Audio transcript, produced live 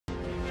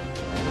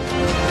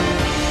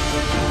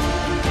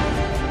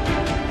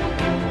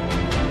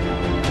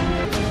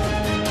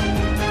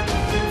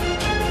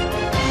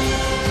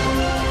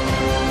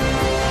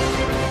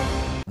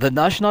The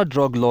National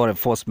Drug Law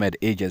Enforcement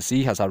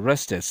Agency has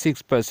arrested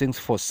 6 persons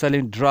for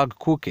selling drug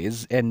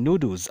cookies and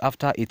noodles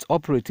after its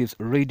operatives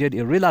raided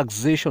a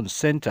relaxation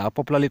center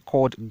popularly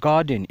called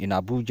Garden in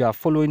Abuja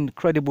following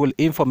credible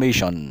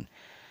information.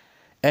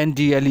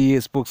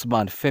 NDLEA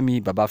spokesman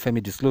Femi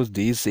Babafemi disclosed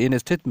this in a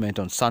statement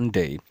on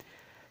Sunday.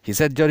 He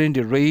said during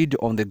the raid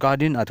on the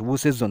Garden at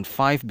Wuse Zone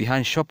 5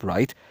 behind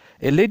ShopRite,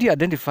 a lady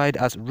identified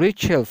as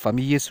Rachel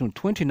Famiyesun,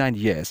 29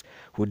 years,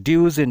 who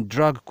deals in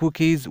drug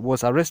cookies,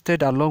 was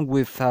arrested along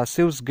with her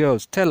sales girl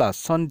Stella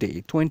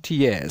Sunday, 20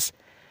 years.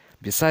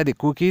 Beside the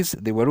cookies,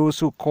 they were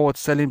also caught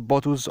selling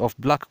bottles of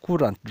black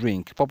currant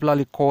drink,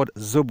 popularly called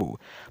Zobo,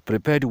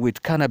 prepared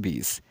with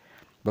cannabis.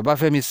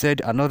 Babafemi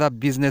said another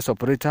business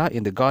operator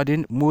in the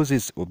Garden,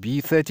 Moses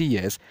Obi, 30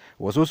 years,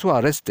 was also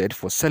arrested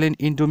for selling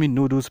Indomie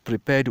noodles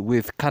prepared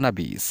with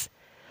cannabis.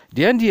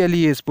 The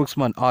NDLEA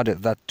spokesman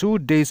added that 2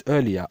 days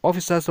earlier,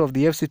 officers of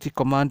the FCT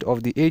command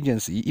of the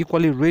agency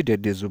equally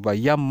raided the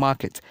Zubayam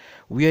market,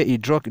 where a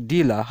drug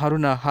dealer,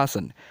 Haruna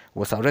Hassan,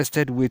 was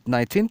arrested with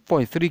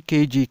 19.3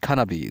 kg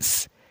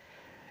cannabis.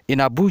 In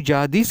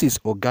Abuja, this is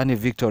Ogani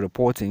Victor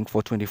reporting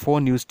for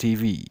 24 News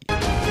TV.